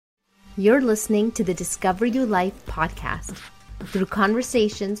You're listening to the Discover You Life podcast. Through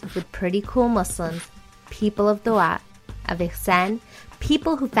conversations with pretty cool Muslims, people of dua, of ihsan,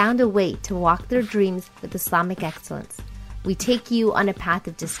 people who found a way to walk their dreams with Islamic excellence, we take you on a path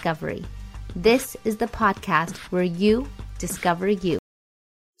of discovery. This is the podcast where you discover you.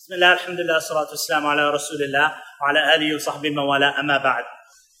 Bismillah, alhamdulillah, salatu wassalamu ala rasulillah, wa ala alihi wa sahbihi wa wala, amma ba'd.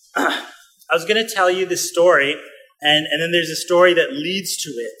 I was going to tell you this story, and then there's a story that leads to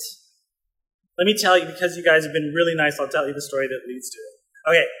it. Let me tell you, because you guys have been really nice, I'll tell you the story that leads to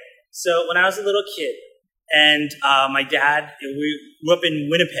it. Okay, so when I was a little kid, and my dad, we grew up in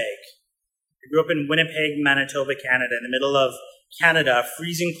Winnipeg. We grew up in Winnipeg, Manitoba, Canada, in the middle of Canada,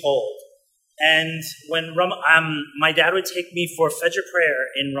 freezing cold. And when my dad would take me for Fajr prayer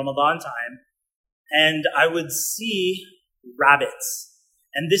in Ramadan time, and I would see rabbits.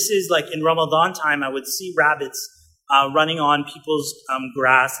 And this is like in Ramadan time, I would see rabbits running on people's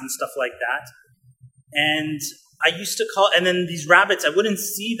grass and stuff like that. And I used to and then these rabbits, I wouldn't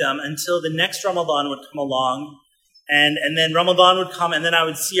see them until the next Ramadan would come along. And then Ramadan would come, and then I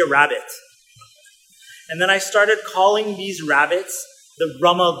would see a rabbit. And then I started calling these rabbits the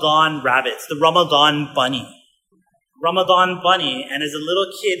Ramadan rabbits, the Ramadan bunny. Ramadan bunny. And as a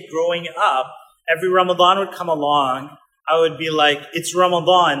little kid growing up, every Ramadan would come along, I would be like, it's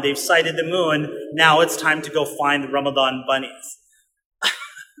Ramadan, they've sighted the moon, now it's time to go find the Ramadan bunnies.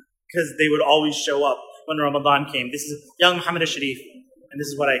 Because they would always show up when Ramadan came. This is young Muhammad Alshareef, and this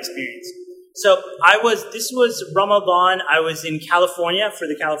is what I experienced. So this was Ramadan. I was in California for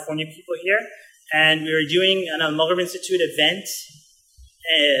the California people here, and we were doing an Al-Maghrib Institute event.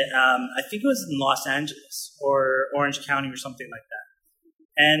 I think it was in Los Angeles or Orange County or something like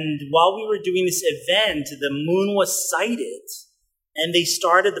that. And while we were doing this event, the moon was sighted, and they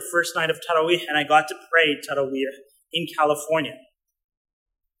started the first night of Taraweeh, and I got to pray Taraweeh in California.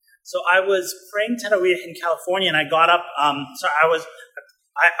 So I was praying Taraweeh in California, and I got up. I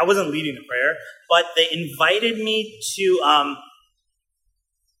wasn't leading the prayer, but they invited me to.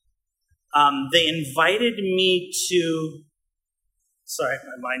 Sorry,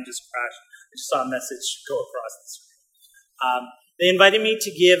 my mind just crashed. I just saw a message go across the screen. They invited me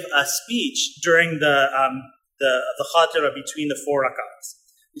to give a speech during the khatira between the 4 rak'ahs.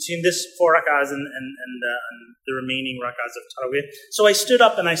 Between this 4 rak'ahs and the remaining rak'ahs of Taraweeh. So I stood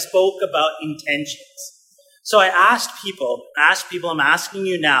up and I spoke about intentions. So I asked people, I'm asking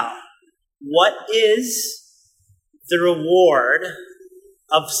you now, what is the reward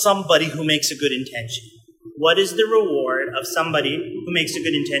of somebody who makes a good intention? What is the reward of somebody who makes a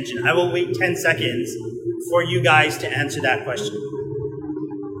good intention? I will wait 10 seconds for you guys to answer that question.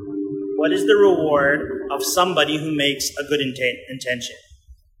 What is the reward of somebody who makes a good intention?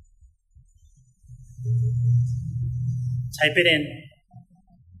 Type it in.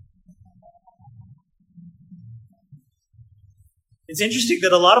 It's interesting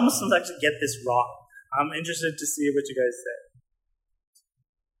that a lot of Muslims actually get this wrong. I'm interested to see what you guys say.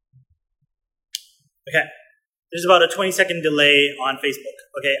 Okay. There's about a 20-second delay on Facebook.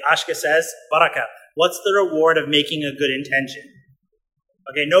 Okay, Ashka says, Baraka, what's the reward of making a good intention?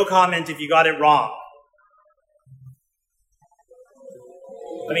 Okay, no comment if you got it wrong.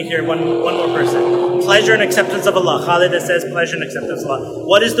 Let me hear one more person. Pleasure and acceptance of Allah. Khalida says pleasure and acceptance of Allah.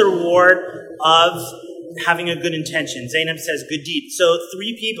 What is the reward of having a good intention? Zainab says good deed. So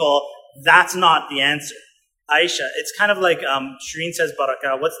 3 people, that's not the answer. Aisha, it's kind of like Shireen says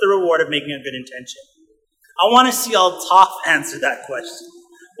Baraka. What's the reward of making a good intention? I want to see Altaf answer that question.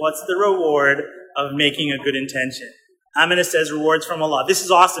 What's the reward of making a good intention? Amina says rewards from Allah. This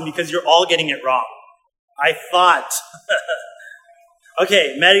is awesome because you're all getting it wrong. I thought.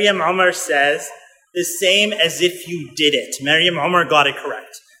 Okay, Maryam Umar says, the same as if you did it. Maryam Umar got it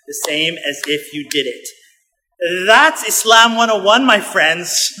correct. The same as if you did it. That's Islam 101, my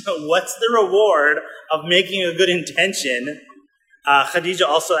friends. What's the reward of making a good intention? Khadija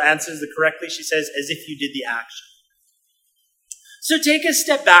also answers it correctly. She says, as if you did the action. So take a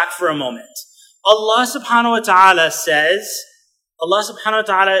step back for a moment. Allah subhanahu wa ta'ala says, Allah subhanahu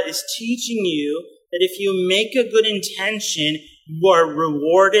wa ta'ala is teaching you that if you make a good intention, you are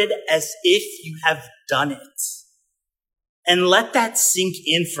rewarded as if you have done it. And let that sink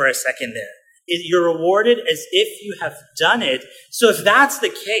in for a second there. You're rewarded as if you have done it. So if that's the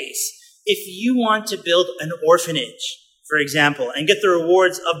case, if you want to build an orphanage, for example, and get the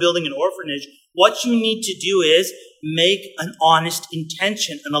rewards of building an orphanage, what you need to do is make an honest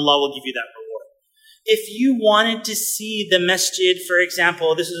intention, and Allah will give you that reward. If you wanted to see the masjid, for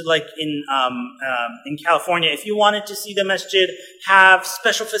example, this is like in California, if you wanted to see the masjid have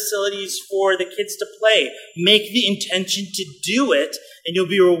special facilities for the kids to play, make the intention to do it, and you'll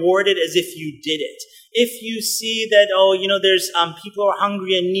be rewarded as if you did it. If you see that, there's people are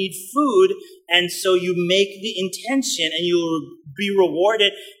hungry and need food, and so you make the intention and you'll be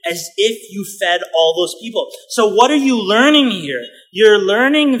rewarded as if you fed all those people. So what are you learning here? You're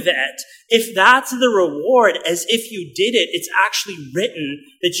learning that if that's the reward, as if you did it, it's actually written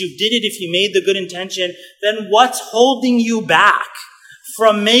that you did it if you made the good intention, then what's holding you back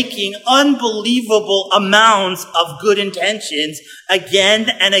from making unbelievable amounts of good intentions again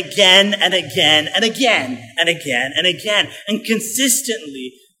and again and again and again and again and again, and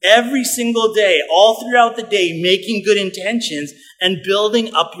consistently every single day, all throughout the day, making good intentions and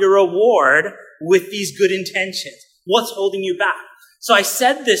building up your reward with these good intentions? What's holding you back? So I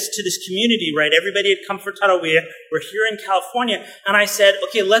said this to this community, right? Everybody had come for Taraweeh. We're here in California. And I said,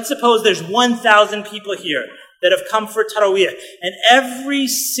 okay, let's suppose there's 1,000 people here that have come for Taraweeh. And every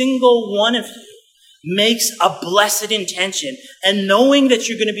single one of you makes a blessed intention. And knowing that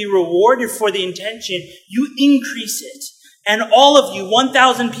you're going to be rewarded for the intention, you increase it. And all of you,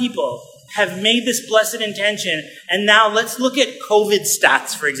 1,000 people, have made this blessed intention. And now let's look at COVID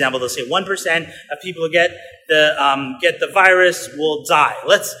stats, for example. They'll say 1% of people who get the virus will die.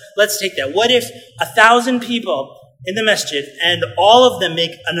 Let's take that. What if 1,000 people in the masjid and all of them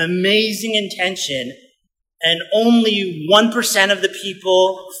make an amazing intention and only 1% of the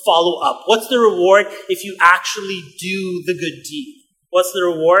people follow up? What's the reward if you actually do the good deed? What's the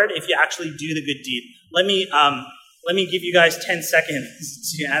reward if you actually do the good deed? Let me give you guys 10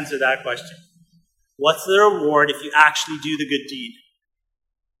 seconds to answer that question. What's the reward if you actually do the good deed?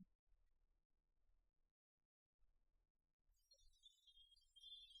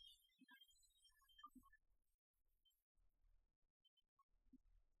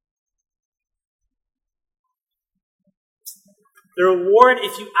 The reward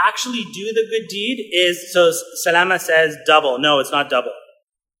if you actually do the good deed is, so Salama says double. No, it's not double.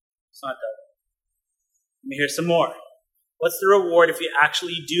 It's not double. Let me hear some more. What's the reward if you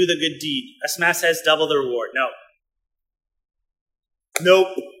actually do the good deed? Asma says double the reward. No.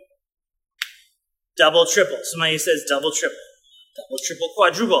 Nope. Double, triple. Sumaya says double, triple. Double, triple,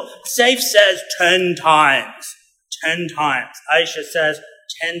 quadruple. Saif says 10 times. 10 times. Aisha says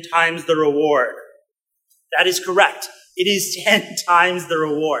 10 times the reward. That is correct. It is 10 times the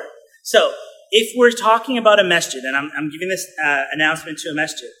reward. So, if we're talking about a masjid, and I'm giving this announcement to a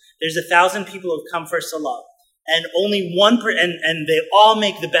masjid, there's 1,000 people who have come for salah, and only and they all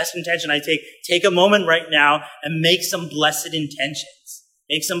make the best intention. I take a moment right now and make some blessed intentions.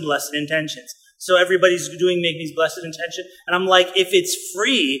 Make some blessed intentions. So everybody's making these blessed intentions, and I'm like, if it's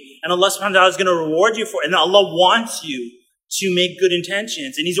free, and Allah subhanahu wa ta'ala is going to reward you for it, and Allah wants you to make good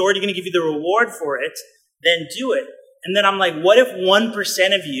intentions, and He's already going to give you the reward for it, then do it. And then I'm like, what if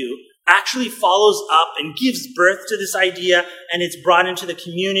 1% of you actually follows up and gives birth to this idea and it's brought into the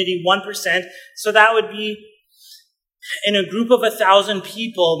community, 1%. So that would be in a group of 1,000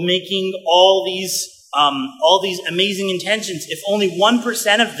 people making all these amazing intentions. If only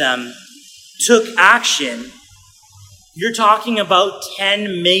 1% of them took action, you're talking about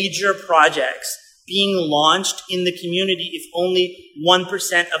 10 major projects being launched in the community if only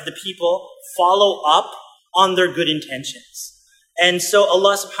 1% of the people follow up on their good intentions. And so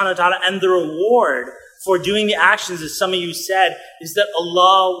Allah subhanahu wa ta'ala, and the reward for doing the actions, as some of you said, is that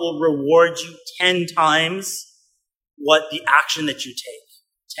Allah will reward you 10 times what the action that you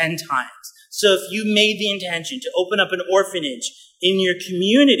take. 10 times. So if you made the intention to open up an orphanage in your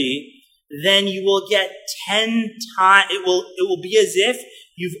community, then you will get 10 times, it will be as if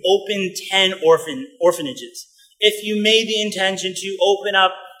you've opened 10 orphanages. If you made the intention to open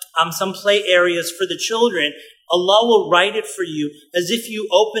up some play areas for the children, Allah will write it for you as if you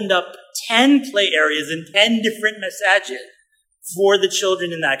opened up 10 play areas in 10 different masajid for the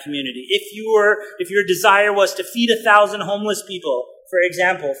children in that community. If your desire was to feed 1,000 homeless people, for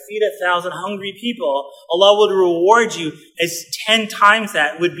example, feed 1,000 hungry people, Allah would reward you as 10 times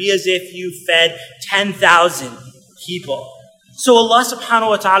that would be as if you fed 10,000 people. So Allah subhanahu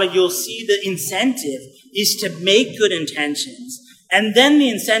wa ta'ala, you'll see the incentive is to make good intentions. And then the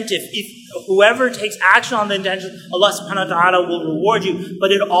incentive, if whoever takes action on the intention, Allah subhanahu wa ta'ala will reward you.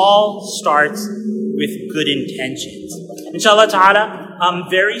 But it all starts with good intentions. Inshallah ta'ala,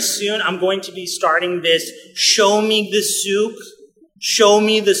 very soon I'm going to be starting this Show Me the Souk. Show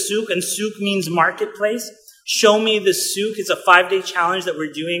Me the Souk. And souk means marketplace. Show Me the Souk. It's a 5-day challenge that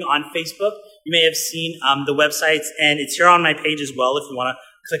we're doing on Facebook. You may have seen the websites, and it's here on my page as well if you want to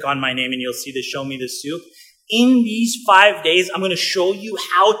click on my name and you'll see the Show Me the Soup. In these 5 days, I'm going to show you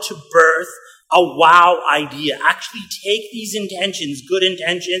how to birth a wow idea. Actually take these intentions, good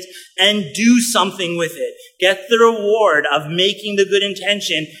intentions, and do something with it. Get the reward of making the good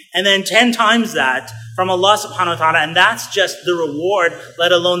intention, and then 10 times that from Allah subhanahu wa ta'ala. And that's just the reward,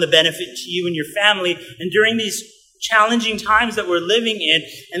 let alone the benefit to you and your family. And during these challenging times that we're living in,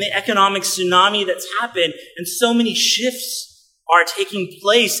 and the economic tsunami that's happened, and so many shifts are taking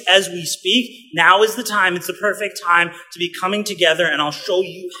place as we speak, now is the time, it's the perfect time to be coming together, and I'll show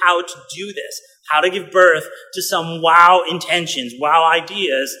you how to do this, how to give birth to some wow intentions, wow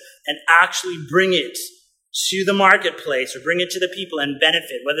ideas, and actually bring it to the marketplace or bring it to the people and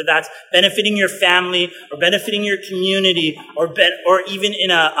benefit, whether that's benefiting your family or benefiting your community or even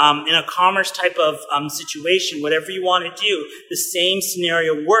in a commerce type of situation, whatever you want to do, the same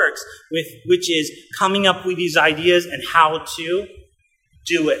scenario works, which is coming up with these ideas and how to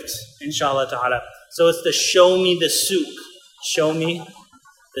do it, inshallah ta'ala. So it's the Show Me the Soup. Show Me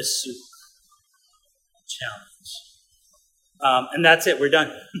the Soup challenge. And that's it, we're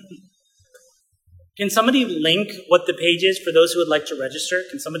done. Can somebody link what the page is for those who would like to register?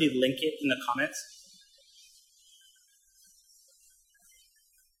 Can somebody link it in the comments?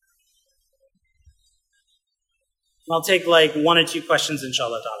 I'll take like 1 or 2 questions,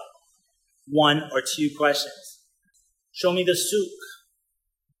 inshallah ta'ala. 1 or 2 questions. Show me the soup.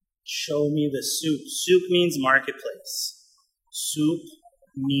 Show me the soup. Soup means marketplace. Soup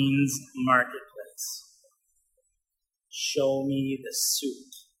means marketplace. Show me the soup.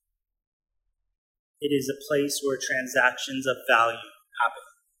 It is a place where transactions of value happen.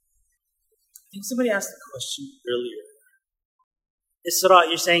 I think somebody asked the question earlier. Isra,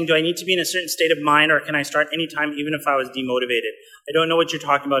 you're saying, do I need to be in a certain state of mind, or can I start anytime even if I was demotivated? I don't know what you're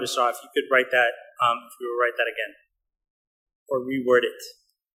talking about, Isra. If you could write that, again. Or reword it.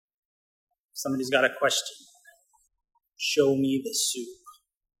 Somebody's got a question. Show me the soup.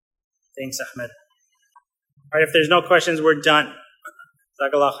 Thanks, Ahmed. All right, if there's no questions, we're done.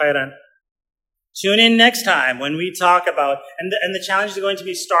 Jazakallah khairan. Tune in next time when we talk about, and the challenge is going to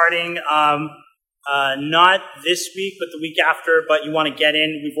be starting not this week, but the week after, but you want to get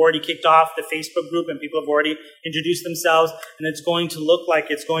in. We've already kicked off the Facebook group and people have already introduced themselves, and it's going to look like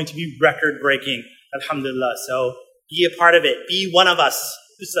it's going to be record-breaking, alhamdulillah. So be a part of it. Be one of us.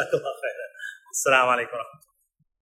 Assalamu alaikum.